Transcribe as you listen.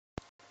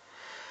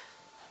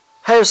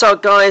Hey, what's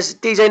up guys,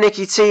 DJ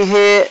Nicky T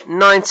here,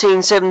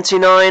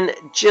 1979,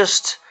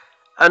 just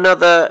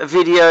another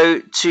video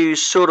to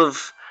sort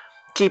of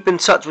keep in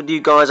touch with you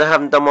guys. I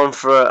haven't done one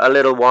for a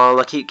little while.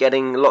 I keep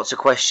getting lots of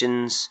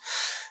questions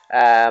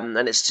and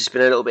it's just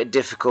been a little bit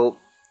difficult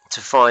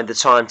to find the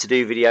time to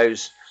do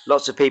videos.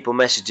 Lots of people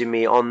messaging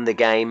me on the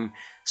game,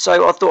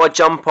 so I thought I'd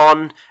jump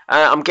on.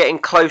 I'm getting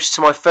close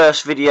to my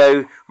first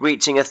video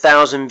reaching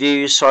 1,000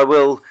 views, so I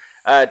will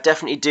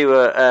definitely do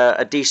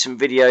a decent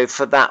video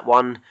for that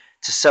one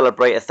to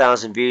celebrate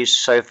 1,000 views.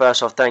 So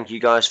first off, thank you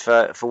guys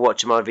for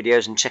watching my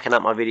videos and checking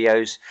out my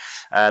videos,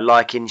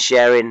 liking,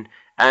 sharing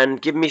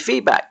and giving me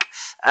feedback.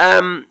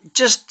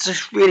 Just to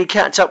really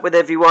catch up with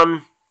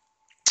everyone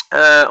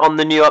on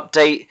the new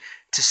update,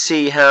 to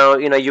see how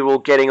you're all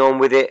getting on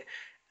with it,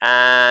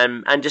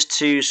 and just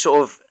to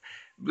sort of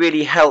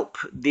really help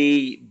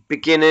the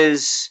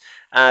beginners,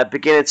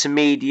 beginner to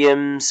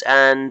mediums,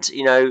 and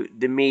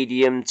the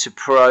medium to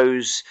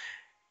pros,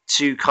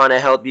 to kind of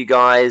help you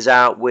guys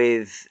out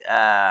with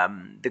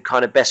the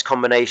kind of best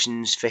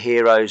combinations for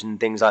heroes and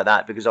things like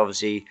that, because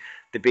obviously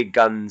the big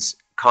guns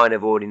kind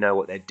of already know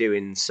what they're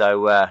doing.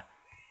 So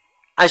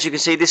as you can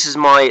see, this is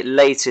my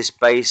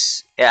latest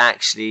base. It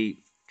actually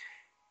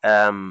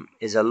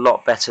is a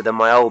lot better than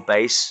my old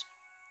base.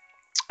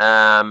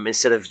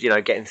 Instead of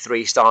getting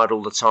 3-starred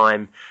all the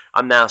time,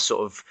 I'm now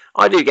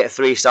I do get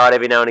 3-starred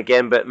every now and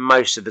again, but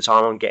most of the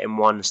time I'm getting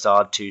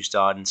 1-starred,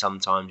 2-starred, and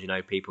sometimes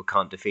people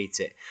can't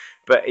defeat it.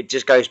 But it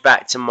just goes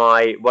back to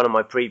one of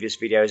my previous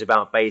videos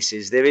about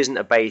bases. There isn't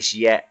a base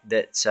yet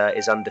that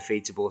is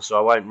undefeatable, so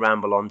I won't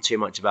ramble on too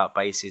much about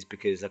bases,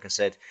 because like I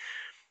said,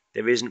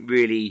 there isn't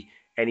really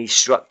any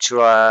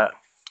structure,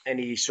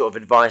 any sort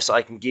of advice that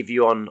I can give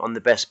you on the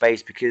best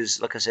base,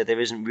 because like I said, there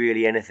isn't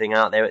really anything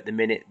out there at the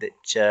minute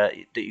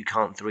that you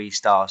can't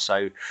 3-star.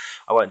 So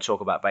I won't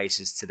talk about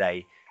bases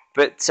today.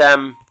 But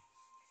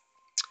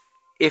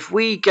if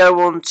we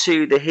go on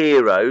to the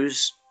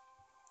heroes,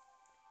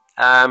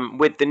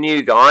 with the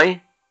new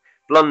guy,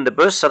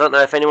 Blunderbuss, I don't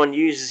know if anyone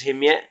uses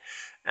him yet.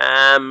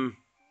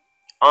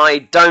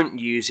 I don't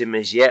use him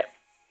as yet,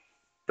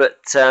 but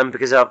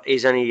because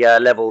he's only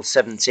level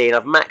 17.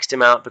 I've maxed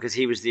him out because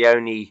he was the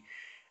only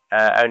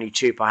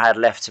troop I had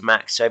left to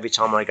max. So every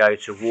time I go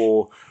to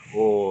war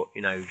or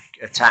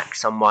attack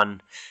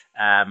someone,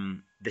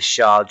 the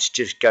shards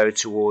just go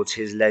towards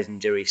his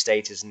legendary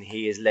status, and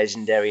he is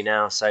legendary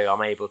now, so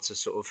I'm able to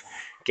sort of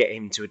get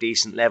him to a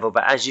decent level.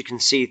 But as you can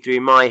see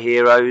through my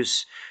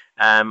heroes,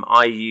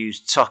 I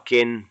use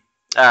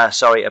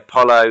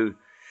Apollo,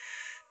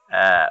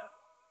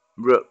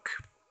 Rook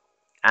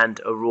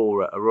and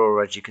Aurora.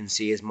 Aurora, as you can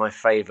see, is my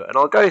favourite, and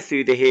I'll go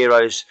through the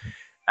heroes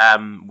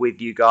with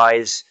you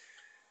guys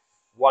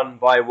one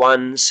by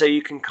one, so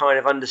you can kind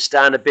of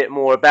understand a bit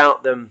more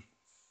about them.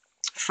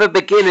 For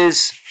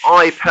beginners,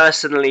 I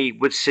personally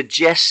would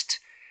suggest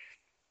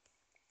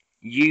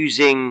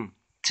using,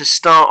 to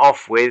start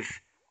off with,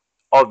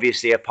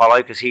 obviously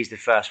Apollo, because he's the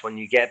first one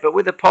you get. But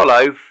with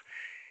Apollo,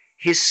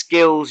 his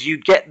skills, you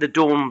get the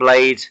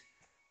Dawnblade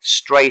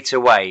straight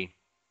away,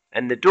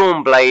 and the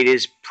Dawnblade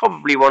is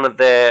probably one of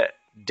the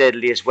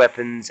deadliest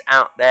weapons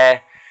out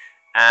there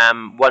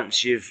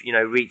once you've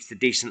reached a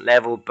decent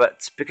level.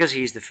 But because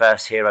he's the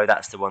first hero,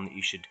 that's the one that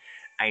you should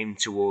aim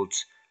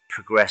towards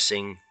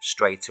progressing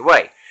straight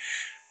away.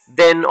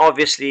 Then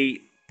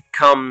obviously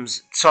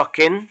comes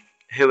Tokin,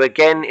 who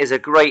again is a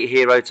great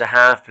hero to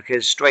have,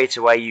 because straight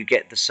away you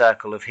get the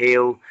circle of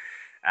heal,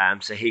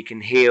 so he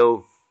can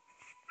heal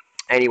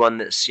anyone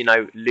that's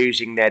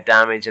losing their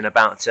damage and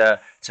about to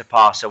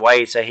pass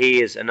away. So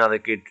he is another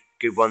good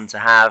one to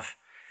have.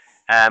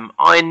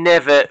 I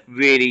never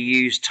really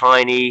use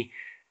Tiny.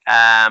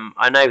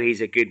 I know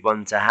he's a good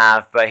one to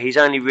have, but he's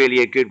only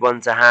really a good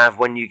one to have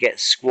when you get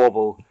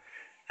Squabble.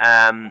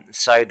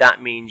 So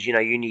that means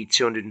you need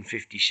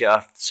 250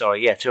 shards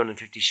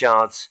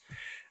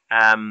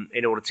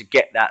in order to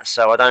get that.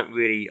 So I don't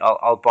really,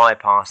 I'll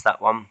bypass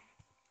that one.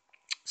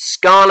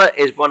 Scarlet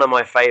is one of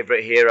my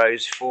favourite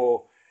heroes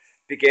for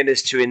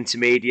beginners to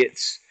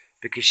intermediates,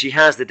 because she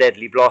has the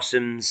Deadly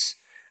Blossoms.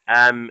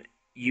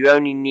 You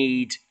only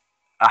need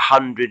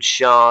 100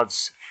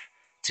 shards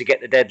to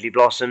get the Deadly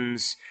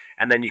Blossoms,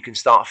 and then you can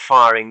start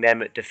firing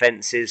them at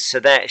defences.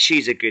 So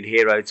she's a good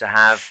hero to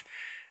have.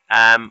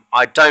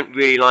 I don't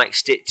really like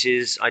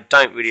Stitches. I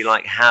don't really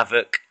like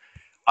Havoc.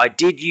 I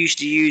did used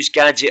to use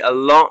Gadget a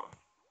lot,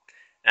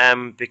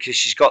 because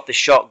she's got the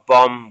Shock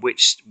Bomb,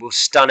 which will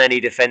stun any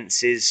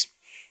defences.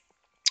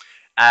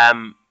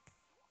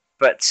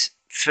 But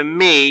for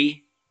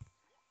me,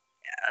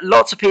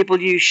 lots of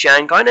people use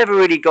Shank. I never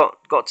really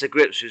got to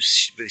grips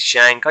with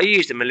Shank. I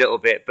used him a little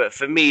bit, but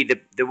for me,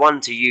 the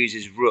one to use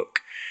is Rook.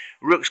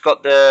 Rook's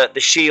got the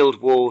shield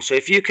wall, so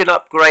if you can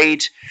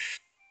upgrade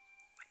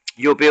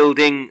your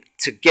building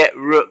to get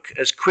Rook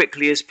as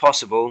quickly as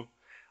possible,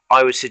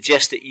 I would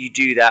suggest that you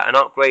do that and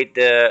upgrade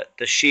the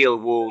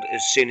shield wall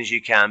as soon as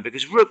you can,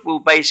 because Rook will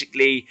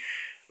basically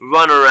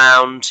run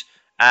around,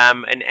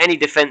 and any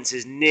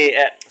defenses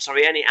near,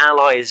 any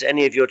allies,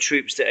 any of your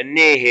troops that are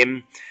near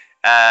him,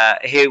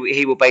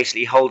 he will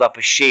basically hold up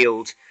a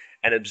shield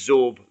and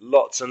absorb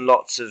lots and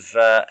lots of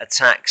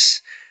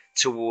attacks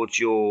towards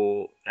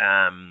your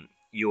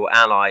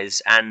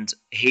allies, and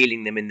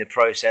healing them in the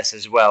process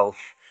as well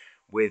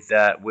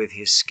with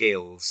his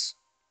skills.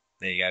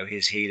 There you go,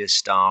 his healer's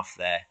staff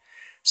there.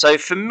 So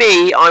for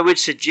me, I would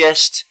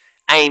suggest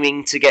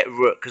aiming to get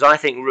Rook, because I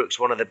think Rook's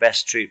one of the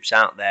best troops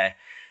out there.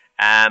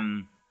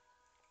 And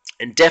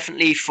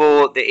definitely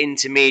for the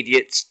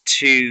intermediates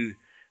to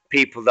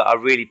people that are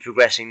really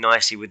progressing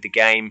nicely with the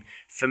game,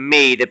 for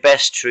me, the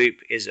best troop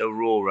is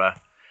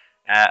Aurora.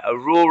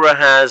 Aurora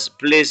has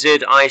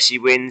Blizzard, Icy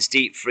Winds,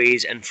 Deep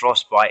Freeze, and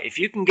Frostbite. If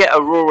you can get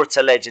Aurora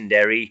to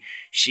Legendary,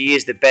 she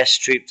is the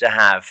best troop to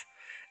have.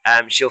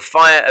 She'll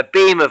fire a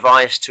beam of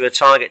ice to a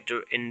target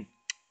in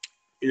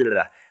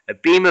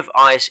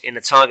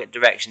a target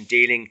direction,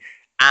 dealing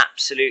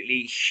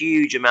absolutely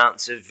huge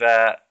amounts of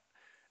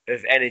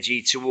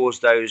energy towards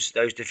those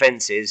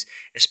defenses,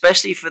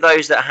 especially for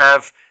those that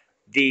have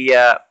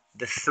the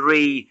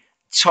 3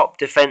 top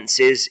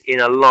defenses in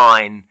a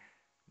line,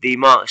 the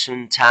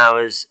marksman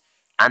towers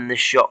and the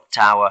shock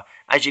tower.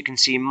 As you can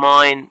see,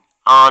 mine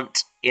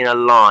aren't in a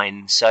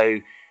line, so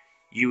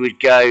you would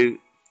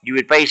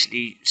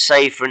basically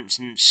say, for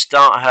instance,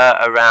 start her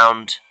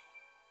around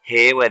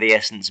here where the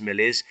essence mill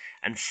is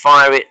and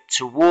fire it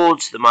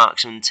towards the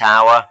marksman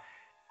tower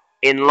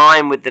in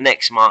line with the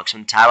next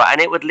marksman tower,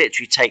 and it would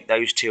literally take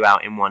those 2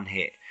 out in one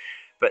hit.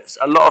 But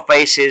a lot of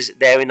bases,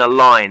 they're in a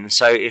line,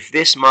 so if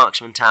this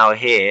marksman tower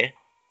here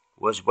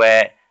was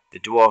where the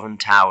dwarven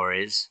tower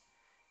is,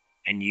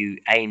 and you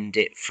aimed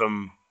it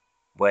from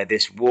where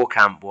this war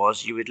camp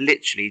was, you would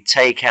literally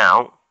take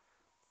out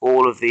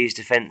all of these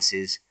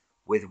defenses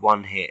with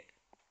one hit.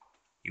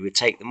 You would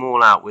take them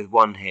all out with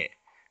one hit.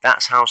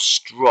 That's how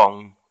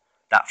strong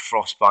that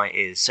Frostbite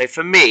is. So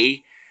for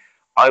me,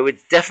 I would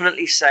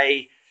definitely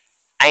say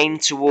aim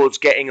towards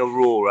getting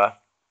Aurora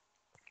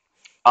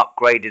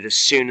upgraded as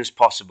soon as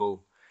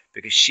possible,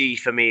 because she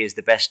for me is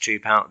the best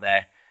troop out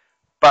there.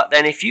 But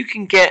then if you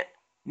can get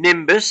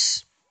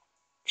Nimbus,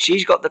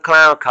 she's got the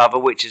cloud cover,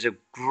 which is a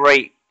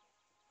great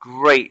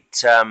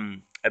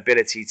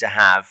ability to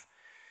have.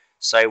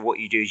 So what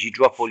you do is you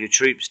drop all your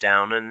troops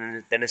down,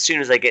 and then as soon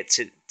as they get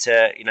to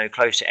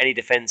close to any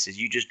defenses,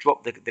 you just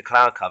drop the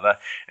cloud cover,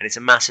 and it's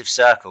a massive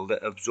circle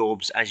that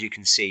absorbs, as you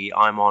can see,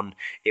 I'm on.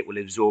 It will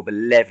absorb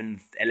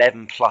 11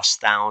 plus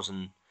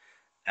thousand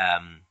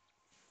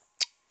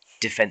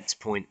defense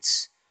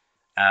points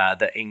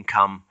that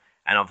income,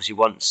 and obviously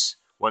once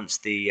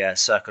the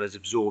circle has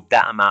absorbed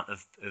that amount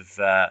of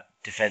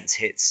defense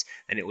hits,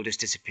 then it will just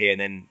disappear,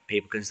 and then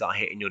people can start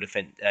hitting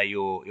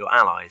your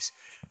allies.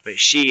 But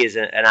she is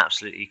an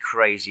absolutely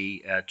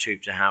crazy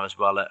troop to have as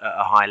well at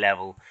a high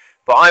level.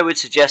 But I would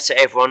suggest to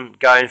everyone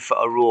going for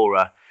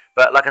Aurora.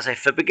 But like I say,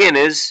 for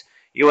beginners,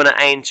 you want to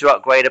aim to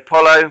upgrade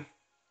Apollo,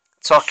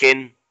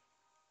 Tokin,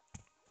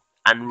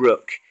 and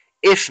Rook.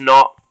 If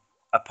not,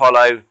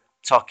 Apollo,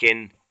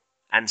 Tokin,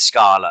 and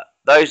Scarlet.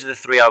 Those are the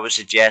 3 I would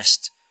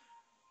suggest.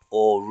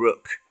 Or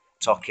Rook,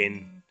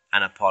 Tokin,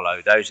 and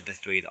Apollo. Those are the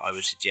 3 that I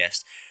would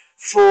suggest.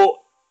 For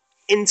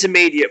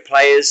intermediate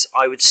players,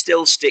 I would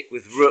still stick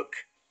with Rook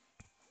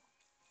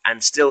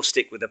and still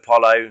stick with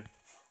Apollo,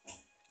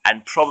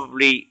 and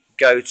probably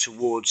go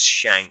towards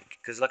Shank,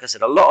 because like I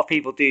said, a lot of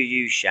people do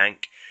use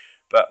Shank,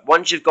 but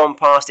once you've gone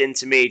past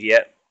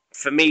intermediate,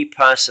 for me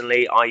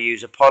personally, I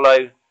use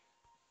Apollo,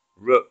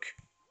 Rook,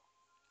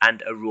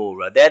 and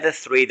Aurora. They're the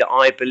 3 that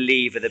I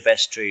believe are the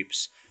best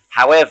troops.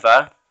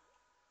 However,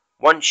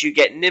 once you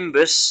get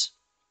Nimbus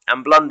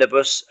and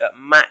Blunderbuss at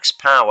max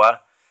power,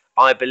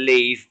 I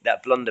believe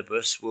that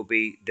Blunderbuss will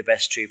be the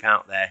best troop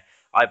out there.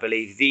 I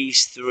believe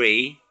these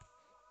 3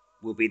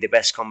 will be the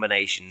best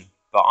combination,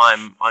 but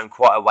I'm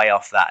quite a way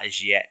off that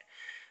as yet.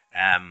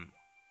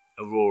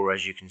 Aurora,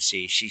 as you can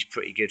see, she's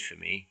pretty good for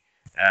me,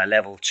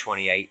 level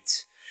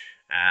 28,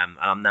 and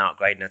I'm now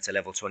upgrading her to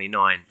level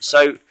 29.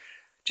 So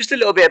just a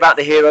little bit about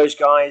the heroes,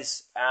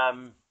 guys.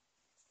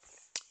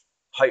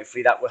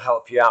 Hopefully that will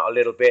help you out a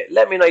little bit.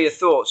 Let me know your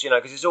thoughts,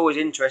 because it's always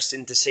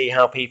interesting to see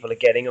how people are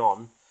getting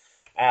on.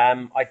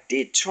 I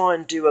did try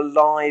and do a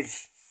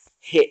live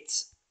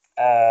hit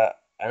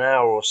an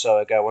hour or so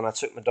ago when I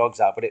took my dogs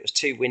out, but it was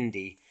too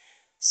windy.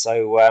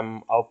 So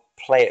I'll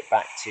play it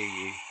back to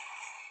you.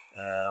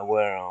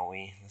 Where are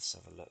we? Let's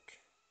have a look.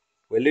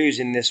 We're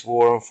losing this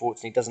war,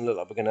 unfortunately. It doesn't look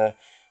like we're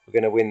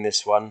gonna win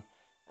this one.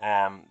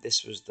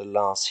 This was the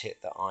last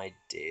hit that I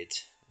did.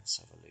 Let's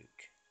have a look.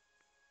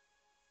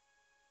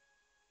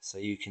 So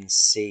you can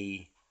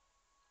see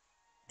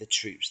the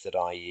troops that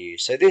I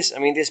use. So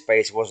this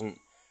base wasn't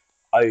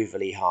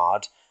overly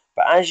hard,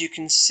 but as you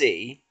can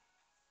see,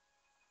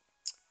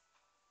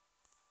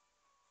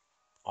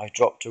 I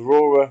dropped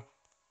Aurora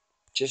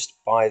just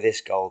by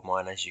this gold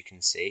mine, as you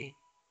can see.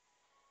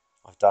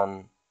 I've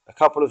done a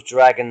couple of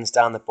dragons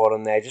down the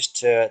bottom there just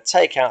to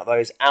take out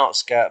those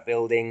outskirt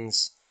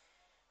buildings,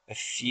 a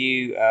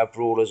few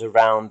brawlers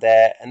around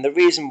there, and the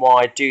reason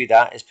why I do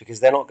that is because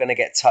they're not going to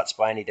get touched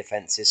by any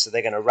defences, so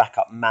they're going to rack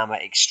up mana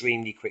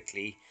extremely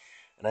quickly.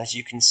 And as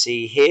you can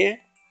see here,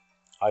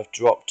 I've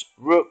dropped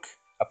Rook,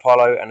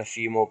 Apollo and a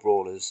few more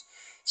brawlers.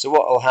 So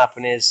what will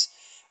happen is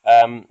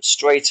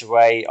straight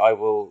away I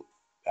will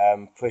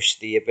push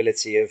the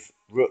ability of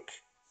Rook,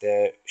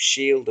 the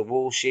shield, the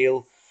wall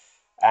shield,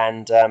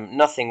 and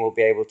nothing will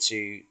be able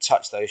to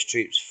touch those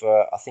troops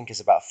for I think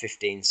it's about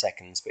 15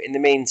 seconds. But in the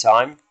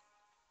meantime,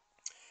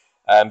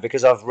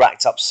 because I've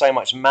racked up so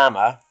much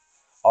mana,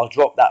 I'll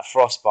drop that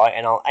frostbite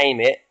and I'll aim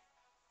it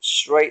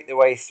straight the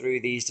way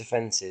through these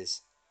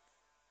defences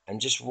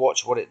and just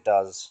watch what it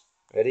does.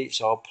 Ready?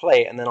 So I'll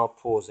play it and then I'll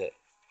pause it.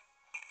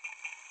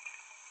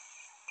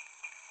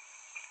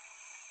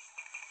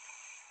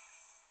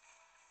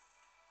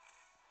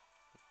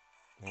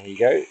 There you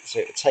go. So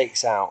it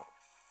takes out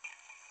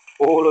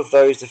all of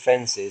those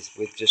defences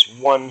with just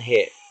one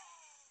hit.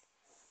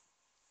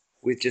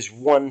 With just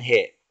one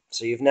hit.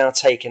 So you've now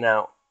taken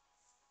out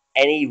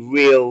any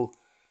real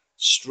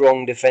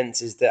strong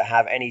defences that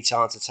have any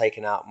chance of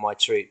taking out my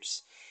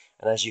troops.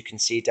 And as you can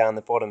see down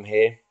the bottom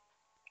here,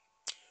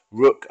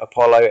 Rook,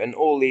 Apollo and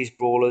all these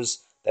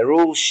brawlers, they're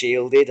all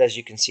shielded. As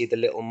you can see the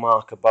little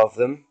mark above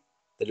them,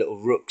 the little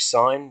Rook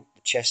sign,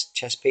 the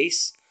chess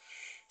piece.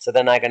 So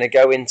then they're going to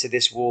go into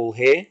this wall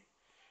here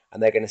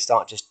and they're going to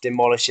start just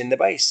demolishing the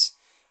base.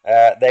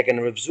 They're going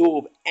to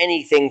absorb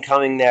anything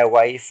coming their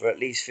way for at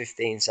least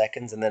 15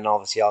 seconds and then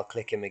obviously I'll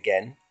click him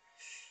again.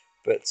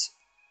 But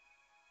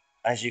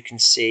as you can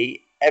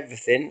see,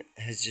 everything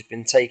has just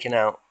been taken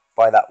out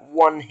by that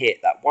one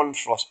hit, that one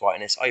frostbite,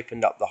 and it's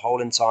opened up the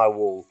whole entire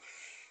wall.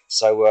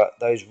 So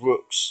those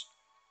Rooks,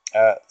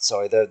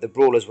 the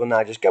brawlers will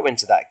now just go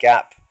into that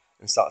gap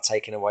and start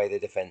taking away the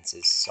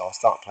defences. So I'll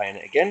start playing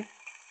it again.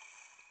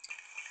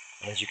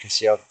 And as you can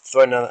see, I've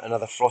thrown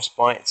another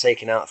frostbite,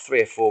 taken out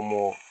 3 or 4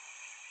 more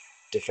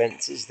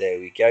defences. There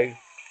we go.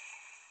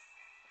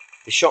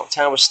 The shock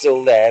tower's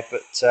still there,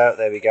 but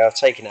there we go. I've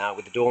taken it out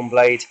with the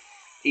Dawnblade.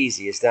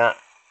 Easy as that.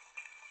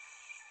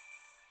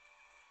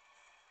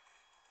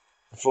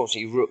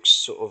 Unfortunately, Rook's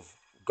sort of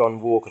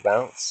gone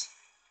walkabouts.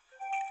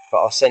 But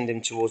I'll send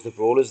him towards the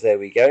brawlers. There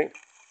we go. And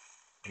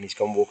he's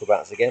gone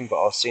walkabouts again.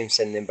 But I'll soon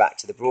send him back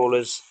to the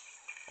brawlers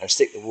and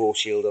stick the wall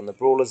shield on the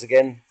brawlers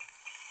again.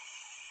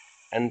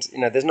 And you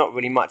know, there's not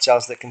really much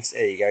else that can.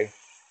 There you go.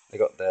 They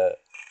got the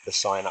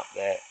sign up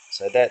there.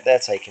 So they're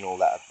taking all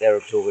that. They're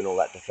absorbing all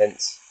that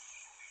defense,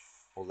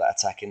 all that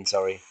attacking.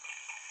 Sorry.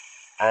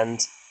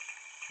 And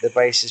the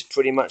base is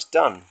pretty much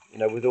done. You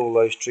know, with all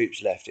those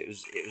troops left, it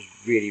was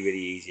really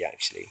easy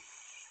actually.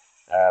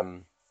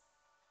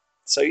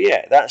 So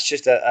yeah, that's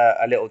just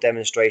a little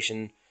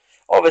demonstration.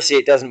 Obviously,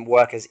 it doesn't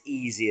work as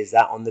easy as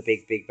that on the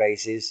big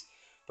bases,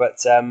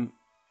 but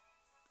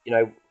you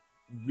know,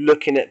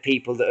 looking at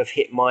people that have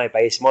hit my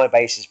base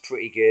is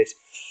pretty good.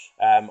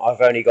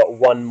 I've only got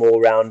one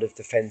more round of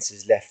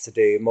defences left to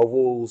do. My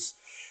walls,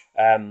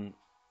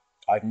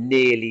 I've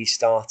nearly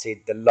started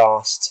the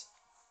last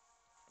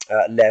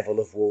level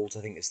of walls.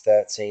 I think it's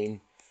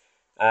 13.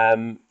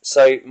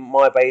 So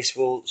my base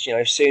will, you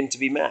know, soon to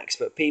be maxed,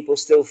 but people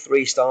still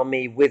 3-star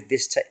me with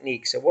this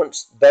technique. So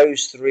once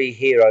those 3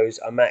 heroes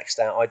are maxed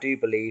out, I do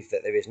believe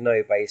that there is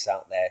no base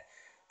out there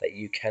that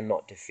you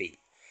cannot defeat.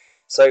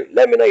 So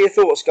let me know your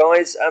thoughts,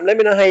 guys. Let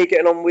me know how you're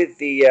getting on with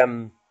the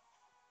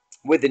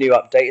new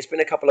update. It's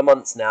been a couple of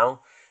months now,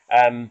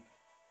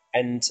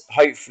 and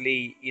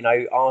hopefully, you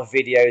know, our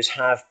videos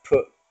have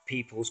put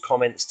people's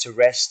comments to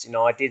rest. You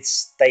know, I did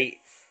state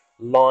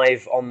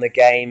live on the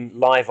game,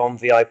 live on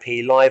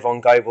VIP, live on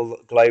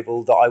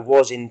Global that I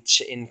was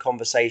in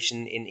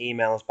conversation, in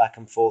emails back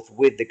and forth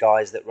with the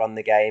guys that run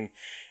the game,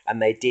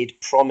 and they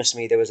did promise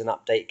me there was an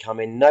update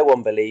coming. No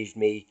one believed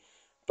me,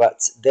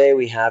 but there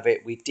we have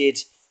it. We did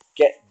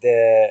get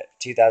the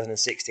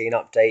 2016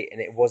 update and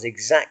it was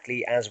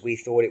exactly as we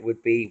thought it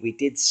would be. We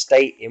did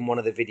state in one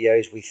of the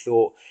videos we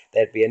thought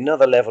there'd be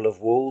another level of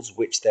walls,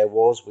 which there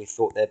was. We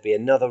thought there'd be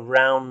another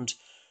round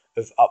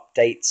of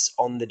updates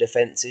on the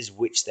defences,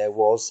 which there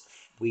was.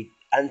 We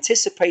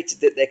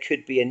anticipated that there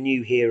could be a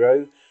new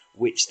hero,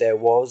 which there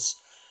was.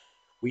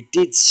 We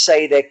did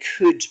say there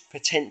could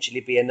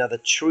potentially be another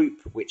troop,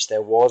 which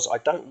there was. I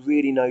don't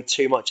really know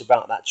too much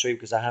about that troop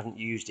because I haven't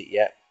used it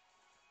yet.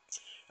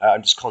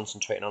 I'm just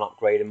concentrating on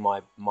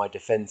upgrading my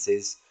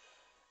defences.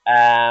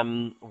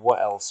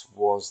 What else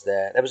was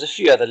there? There was a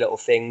few other little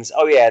things.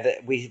 Oh yeah,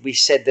 we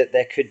said that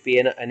there could be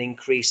an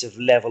increase of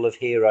level of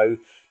hero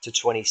to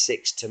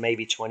 26 to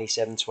maybe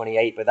 27,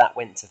 28, but that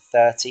went to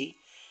 30.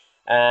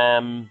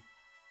 And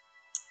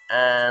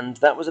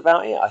that was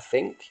about it, I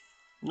think.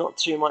 Not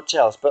too much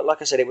else. But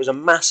like I said, it was a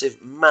massive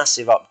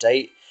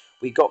update.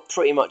 We got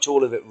pretty much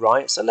all of it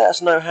right. So let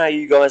us know how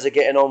you guys are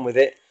getting on with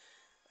it.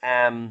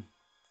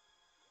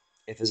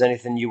 If there's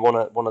anything you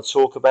want to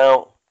talk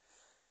about,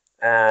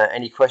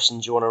 any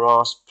questions you want to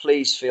ask,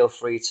 please feel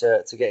free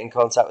to get in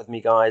contact with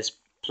me, guys.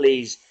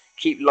 Please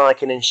keep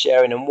liking and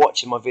sharing and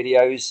watching my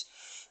videos.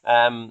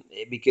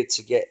 It'd be good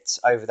to get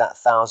over that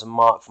 1,000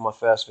 mark for my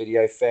first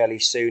video fairly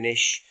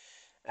soonish,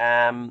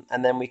 and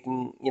then we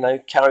can, you know,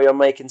 carry on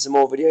making some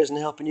more videos and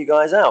helping you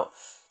guys out.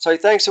 So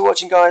thanks for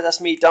watching, guys.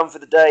 That's me done for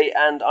the day,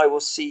 and I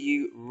will see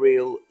you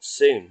real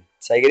soon.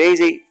 Take it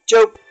easy.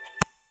 Ciao.